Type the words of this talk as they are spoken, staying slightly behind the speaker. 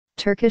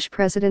Turkish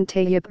President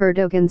Tayyip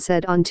Erdogan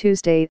said on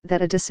Tuesday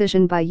that a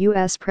decision by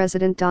U.S.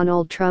 President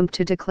Donald Trump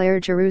to declare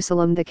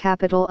Jerusalem the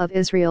capital of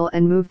Israel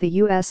and move the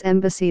U.S.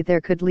 embassy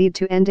there could lead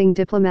to ending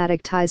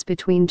diplomatic ties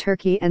between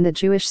Turkey and the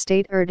Jewish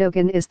state.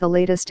 Erdogan is the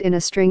latest in a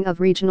string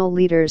of regional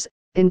leaders,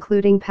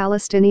 including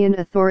Palestinian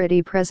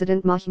Authority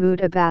President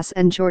Mahmoud Abbas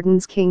and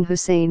Jordan's King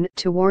Hussein,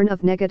 to warn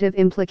of negative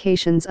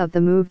implications of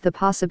the move. The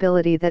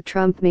possibility that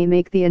Trump may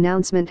make the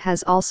announcement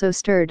has also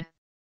stirred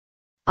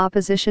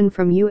opposition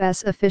from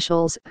U.S.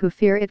 officials who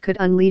fear it could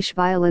unleash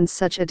violence.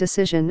 Such a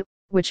decision,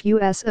 which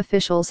U.S.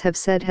 officials have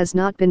said has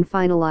not been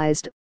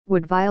finalized,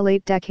 would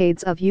violate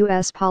decades of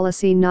U.S.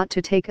 policy not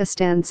to take a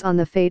stance on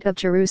the fate of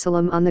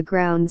Jerusalem on the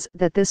grounds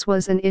that this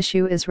was an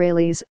issue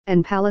Israelis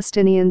and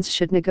Palestinians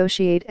should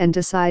negotiate and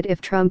decide.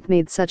 If Trump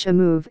made such a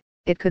move,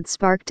 it could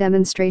spark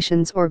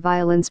demonstrations or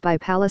violence by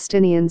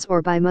Palestinians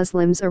or by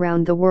Muslims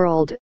around the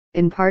world,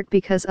 in part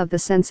because of the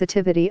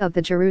sensitivity of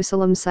the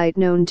Jerusalem site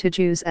known to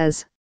Jews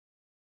as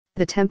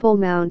the Temple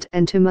Mount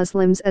and to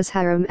Muslims as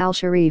Haram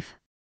al-Sharif.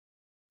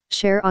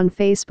 Share on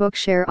Facebook,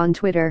 share on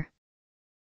Twitter.